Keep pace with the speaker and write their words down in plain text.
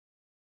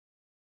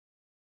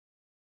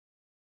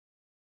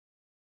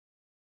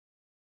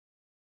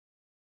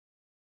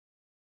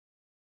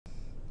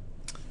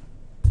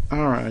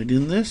Alright,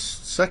 in this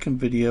second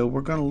video we're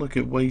going to look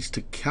at ways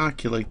to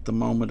calculate the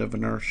moment of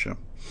inertia.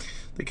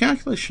 The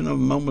calculation of a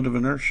moment of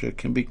inertia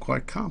can be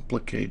quite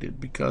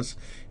complicated because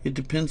it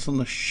depends on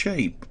the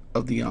shape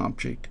of the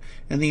object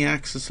and the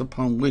axis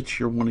upon which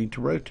you're wanting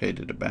to rotate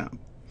it about.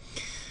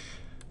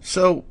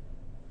 So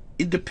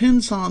it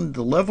depends on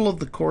the level of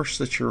the course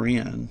that you're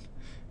in,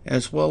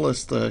 as well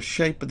as the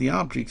shape of the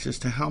objects, as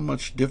to how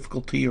much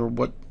difficulty or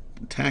what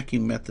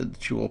tacking method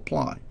that you will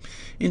apply.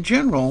 In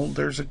general,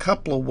 there's a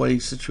couple of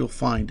ways that you'll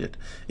find it.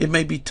 It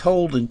may be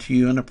told into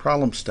you in a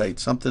problem state.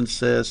 Something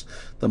says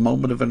the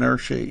moment of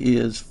inertia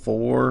is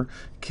 4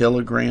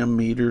 kilogram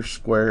meters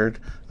squared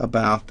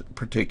about a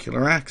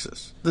particular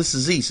axis. This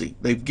is easy.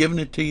 They've given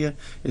it to you.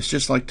 It's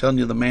just like telling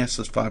you the mass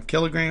is 5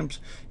 kilograms.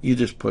 You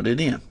just put it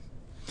in.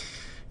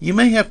 You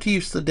may have to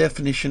use the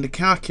definition to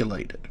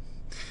calculate it.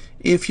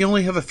 If you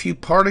only have a few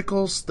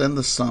particles, then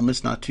the sum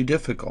is not too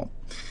difficult.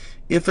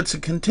 If it's a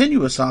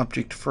continuous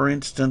object, for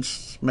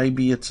instance,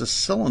 maybe it's a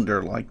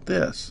cylinder like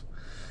this,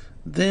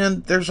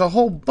 then there's a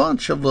whole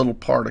bunch of little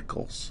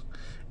particles,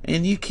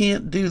 and you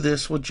can't do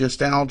this with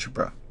just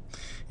algebra.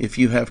 If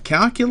you have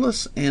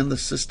calculus and the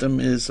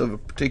system is of a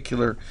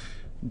particular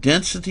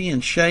density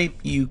and shape,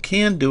 you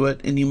can do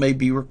it, and you may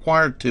be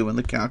required to in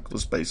the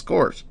calculus-based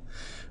course.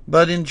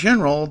 But in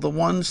general, the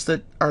ones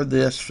that are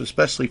this,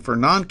 especially for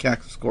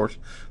non-calculus course,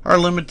 are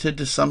limited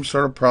to some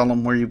sort of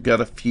problem where you've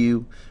got a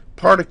few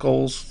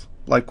particles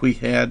like we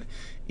had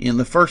in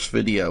the first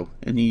video,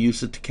 and you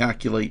use it to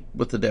calculate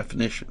with the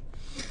definition.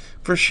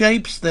 For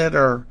shapes that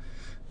are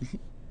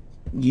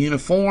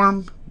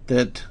uniform,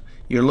 that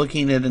you're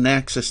looking at an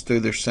axis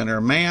through their center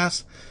of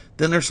mass,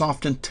 then there's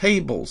often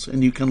tables,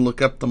 and you can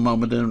look up the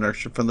moment of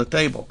inertia from the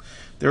table.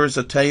 There is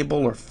a table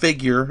or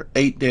figure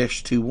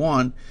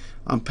 8-21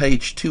 on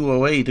page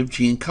 208 of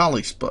Gene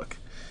Colley's book.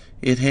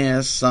 It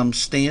has some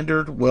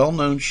standard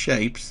well-known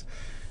shapes,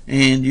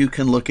 and you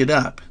can look it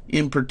up.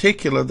 In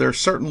particular, there are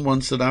certain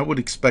ones that I would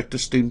expect a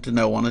student to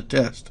know on a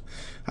test.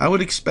 I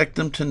would expect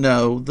them to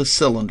know the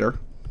cylinder,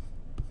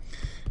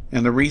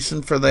 and the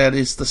reason for that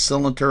is the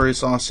cylinder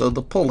is also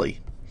the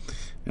pulley,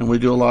 and we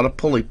do a lot of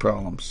pulley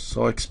problems,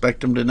 so I expect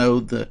them to know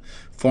the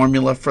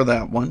formula for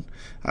that one.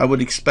 I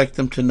would expect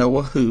them to know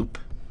a hoop.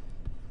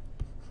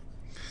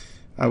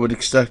 I would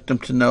expect them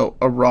to know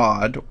a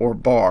rod or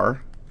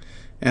bar,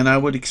 and I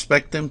would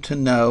expect them to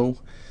know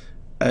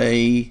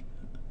a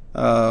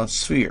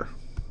sphere,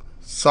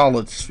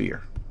 solid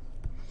sphere.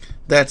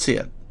 That's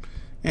it.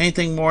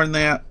 Anything more than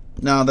that?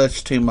 No,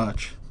 that's too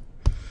much.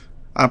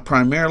 I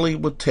primarily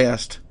would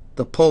test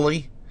the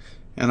pulley,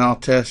 and I'll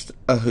test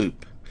a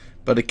hoop.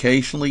 But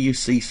occasionally you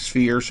see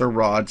spheres or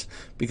rods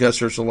because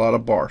there's a lot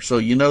of bars. So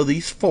you know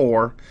these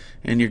four,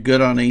 and you're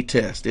good on a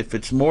test. If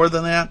it's more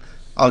than that,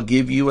 I'll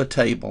give you a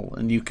table,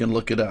 and you can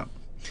look it up.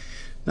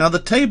 Now, the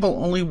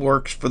table only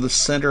works for the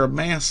center of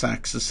mass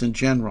axis in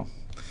general.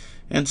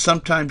 And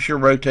sometimes you're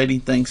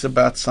rotating things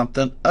about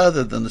something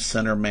other than the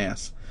center of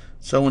mass.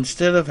 So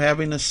instead of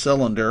having a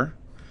cylinder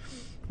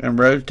and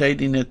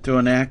rotating it through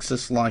an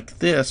axis like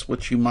this,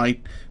 which you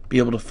might be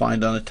able to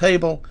find on a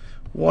table,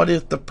 what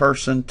if the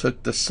person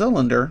took the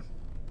cylinder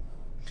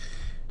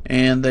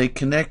and they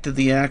connected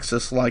the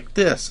axis like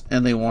this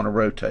and they want to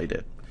rotate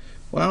it?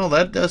 Well,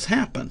 that does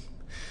happen.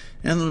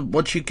 And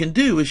what you can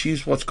do is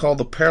use what's called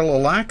the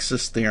parallel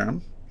axis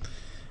theorem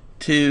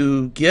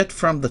to get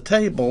from the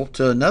table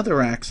to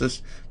another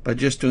axis by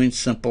just doing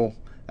simple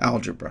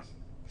algebra.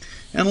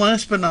 And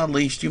last but not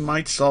least, you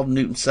might solve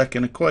Newton's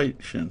second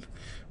equation.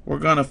 We're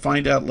going to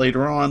find out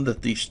later on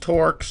that these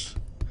torques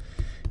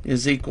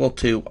is equal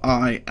to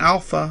I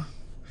alpha.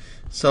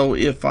 So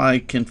if I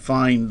can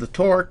find the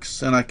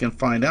torques and I can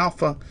find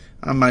alpha,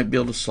 I might be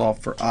able to solve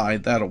for I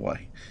that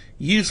way.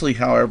 Usually,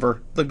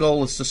 however, the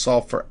goal is to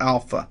solve for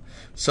alpha.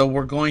 So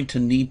we're going to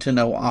need to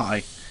know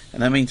I,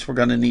 and that means we're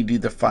going to need to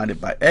either find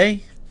it by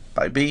A,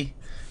 by B,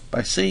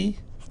 by C,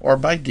 or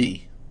by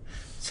D,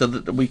 so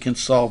that we can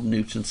solve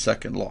Newton's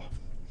second law.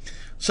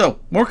 So,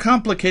 more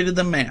complicated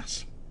than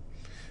mass,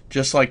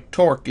 just like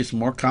torque is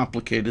more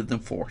complicated than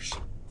force.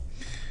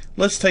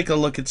 Let's take a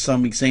look at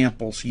some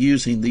examples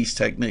using these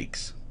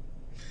techniques.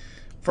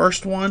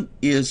 First one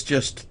is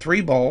just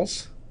 3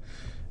 balls,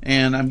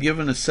 and I'm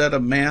given a set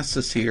of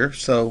masses here.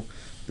 So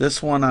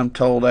this one I'm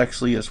told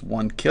actually is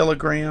 1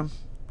 kilogram.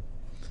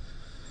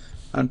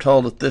 I'm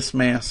told that this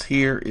mass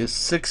here is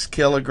 6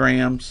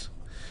 kilograms,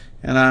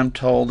 and I'm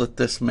told that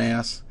this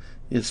mass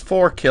is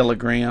 4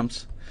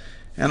 kilograms,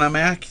 and I'm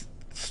asked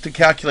to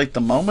calculate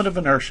the moment of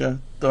inertia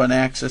through an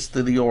axis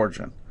to the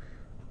origin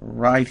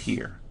right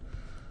here.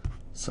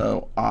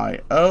 So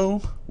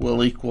IO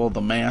will equal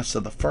the mass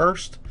of the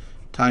first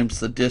times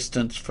the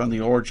distance from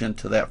the origin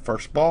to that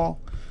first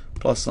ball,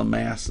 plus the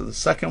mass of the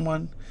second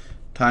one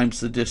times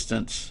the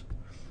distance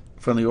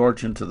from the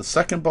origin to the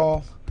second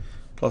ball,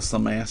 plus the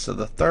mass of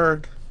the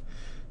third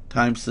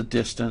times the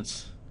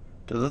distance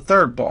to the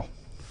third ball.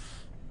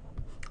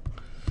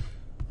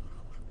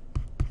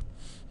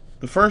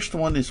 The first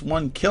one is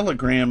 1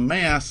 kilogram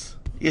mass.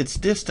 Its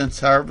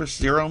distance, however, is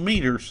 0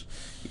 meters.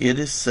 It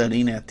is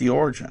sitting at the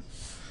origin.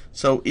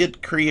 So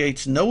it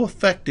creates no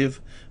effective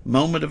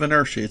moment of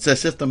inertia. It's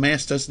as if the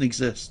mass doesn't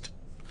exist.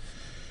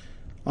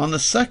 On the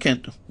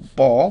second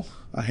ball,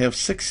 I have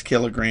 6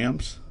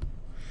 kilograms.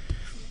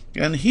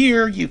 And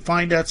here you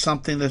find out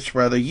something that's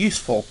rather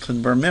useful to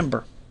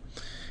remember.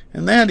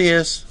 And that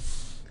is,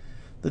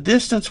 the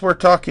distance we're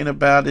talking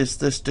about is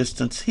this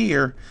distance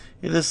here.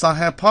 It is the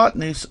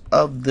hypotenuse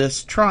of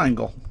this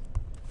triangle.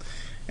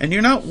 And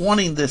you're not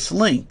wanting this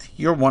length,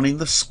 you're wanting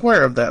the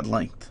square of that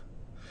length.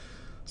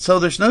 So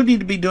there's no need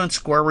to be doing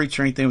square roots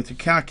or anything with your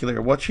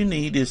calculator. What you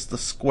need is the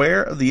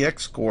square of the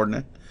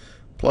x-coordinate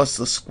plus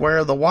the square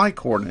of the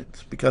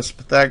y-coordinate, because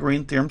the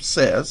Pythagorean theorem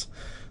says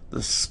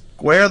the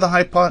square of the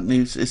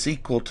hypotenuse is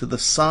equal to the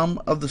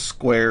sum of the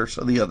squares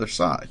of the other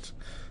sides.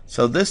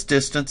 So this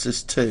distance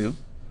is 2.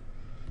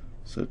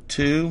 So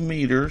 2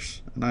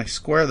 meters, and I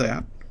square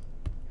that.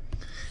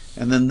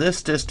 And then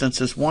this distance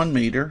is 1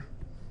 meter,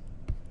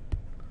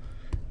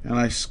 and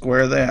I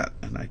square that.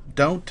 And I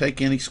don't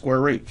take any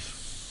square roots.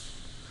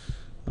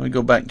 Let me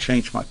go back and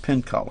change my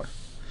pen color.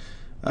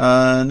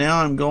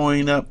 Now I'm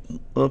going up,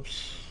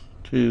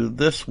 to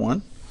this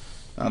one.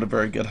 Not a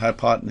very good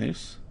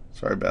hypotenuse.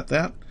 Sorry about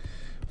that.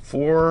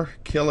 4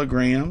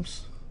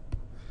 kilograms.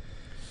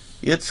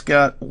 It's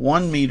got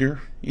 1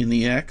 meter in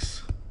the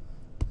x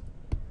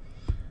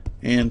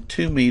and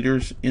 2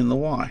 meters in the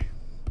y.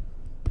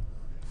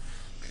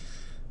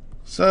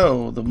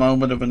 So the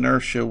moment of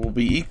inertia will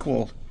be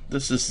equal.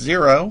 This is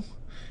 0.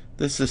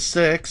 This is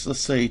 6. Let's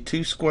say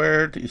 2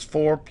 squared is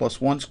 4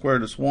 plus 1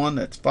 squared is 1.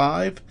 That's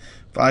 5.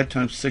 5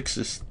 times 6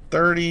 is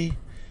 30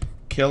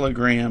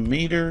 kilogram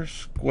meters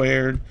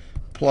squared,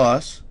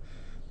 plus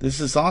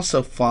this is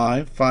also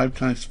 5. 5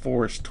 times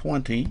 4 is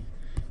 20.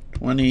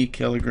 20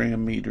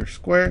 kilogram meters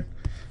squared.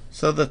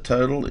 So the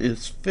total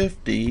is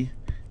 50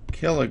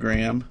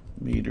 kilogram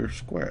meters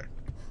squared.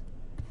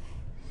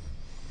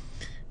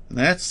 And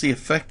that's the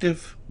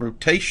effective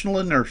rotational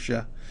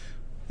inertia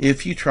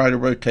if you try to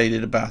rotate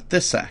it about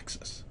this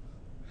axis.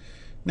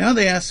 Now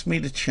they ask me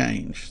to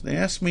change. They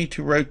ask me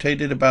to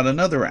rotate it about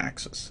another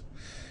axis.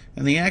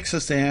 And the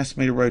axis they asked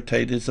me to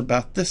rotate is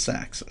about this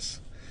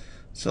axis.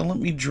 So let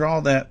me draw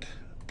that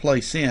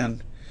place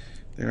in.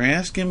 They're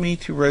asking me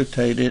to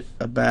rotate it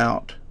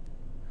about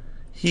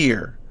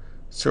here.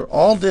 So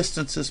all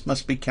distances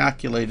must be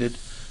calculated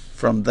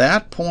from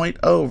that point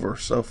over.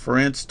 So for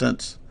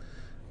instance,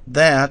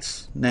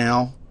 that's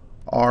now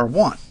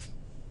R1.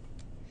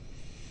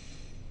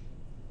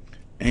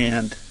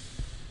 And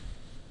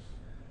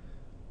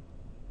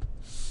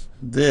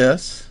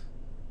this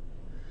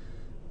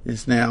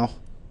is now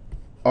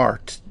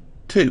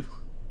R2.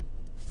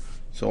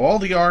 So all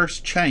the R's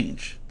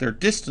change. Their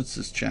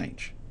distances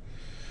change.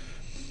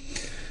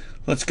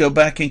 Let's go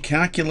back and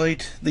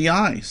calculate the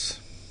I's.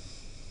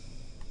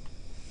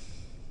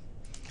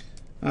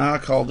 I'll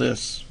call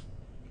this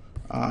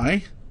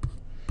I,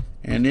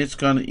 and it's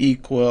going to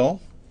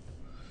equal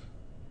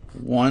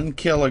 1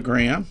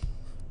 kilogram.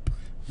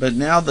 But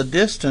now the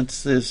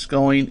distance is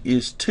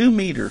 2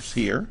 meters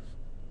here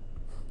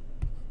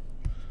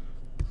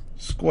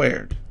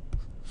squared.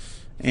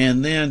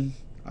 And then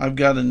I've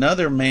got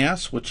another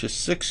mass, which is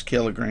 6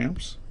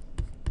 kilograms.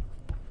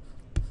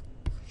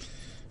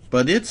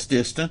 But its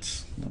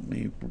distance, let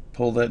me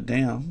pull that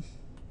down.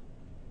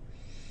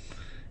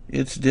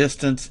 Its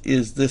distance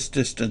is this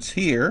distance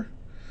here,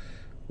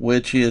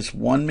 which is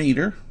 1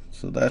 meter.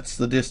 So that's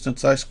the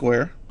distance I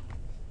square.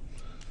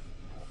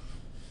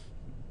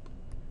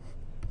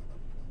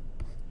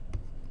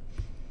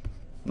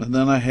 And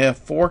then I have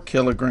 4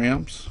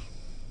 kilograms.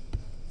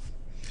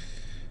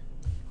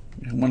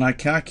 And when I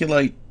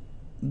calculate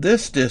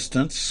this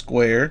distance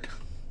squared,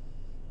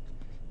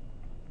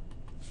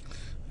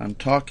 I'm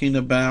talking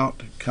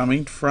about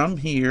coming from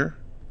here,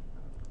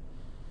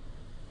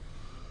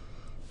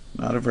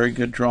 not a very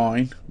good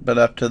drawing, but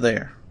up to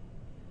there.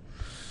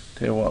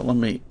 Tell you what, let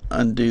me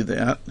undo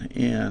that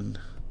and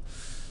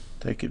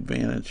take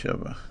advantage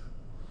of a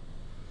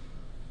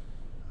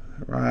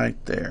right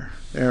there.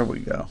 There we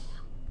go.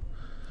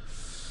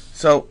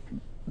 So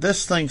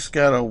this thing's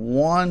got a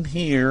 1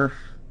 here,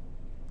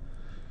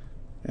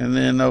 and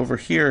then over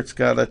here it's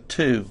got a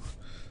 2.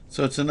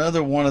 So it's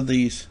another one of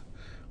these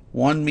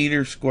 1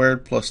 meter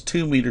squared plus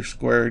 2 meters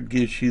squared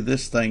gives you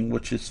this thing,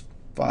 which is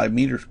 5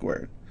 meters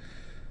squared.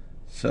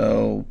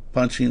 So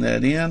punching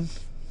that in,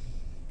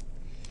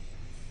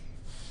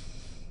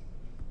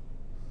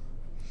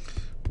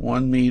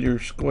 1 meter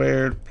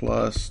squared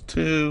plus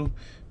 2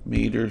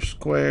 meters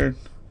squared.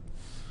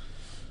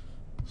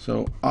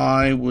 So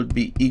I would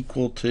be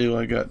equal to,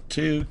 I got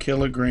 2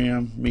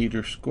 kilogram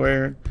meters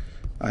squared.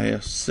 I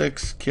have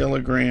 6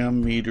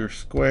 kilogram meters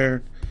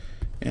squared.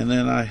 And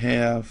then I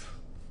have,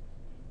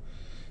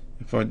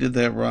 if I did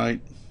that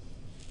right,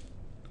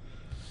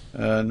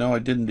 no, I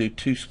didn't do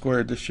 2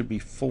 squared. This should be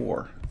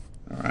 4.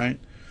 All right.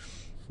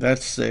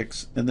 That's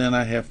 6. And then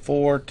I have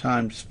 4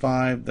 times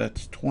 5.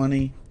 That's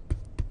 20.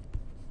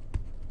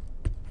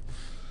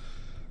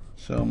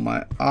 So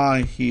my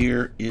I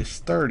here is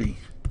 30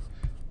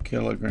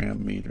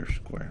 kilogram meters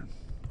squared.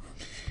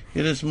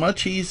 It is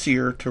much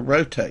easier to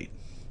rotate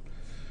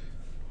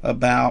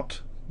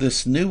about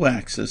this new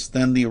axis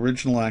than the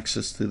original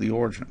axis to the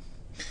origin.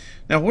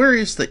 Now, where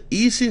is the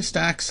easiest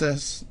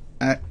axis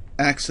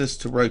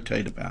to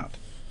rotate about?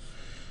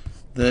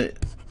 The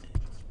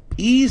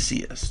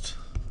easiest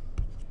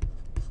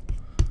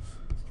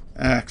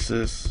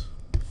axis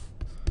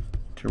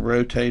to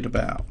rotate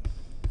about.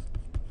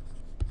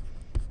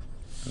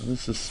 Now,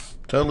 this is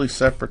a totally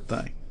separate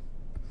thing.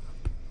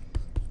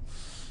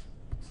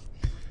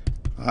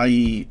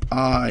 I.e.,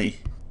 I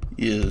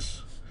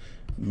is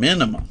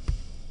minimum.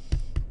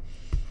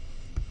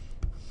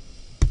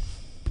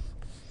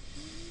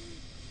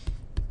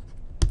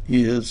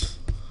 Is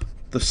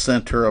the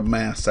center of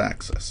mass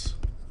axis.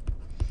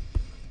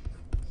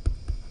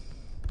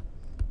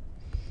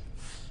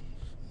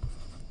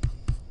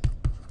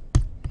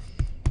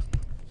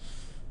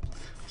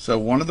 So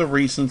one of the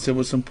reasons it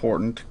was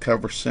important to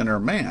cover center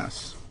of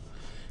mass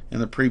in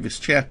the previous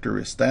chapter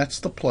is that's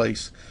the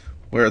place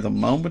where the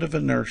moment of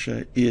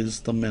inertia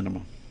is the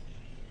minimum.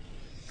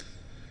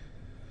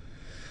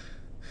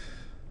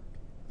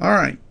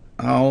 Alright,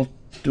 I'll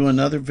do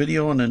another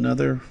video on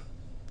another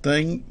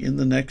thing in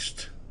the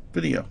next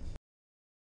video.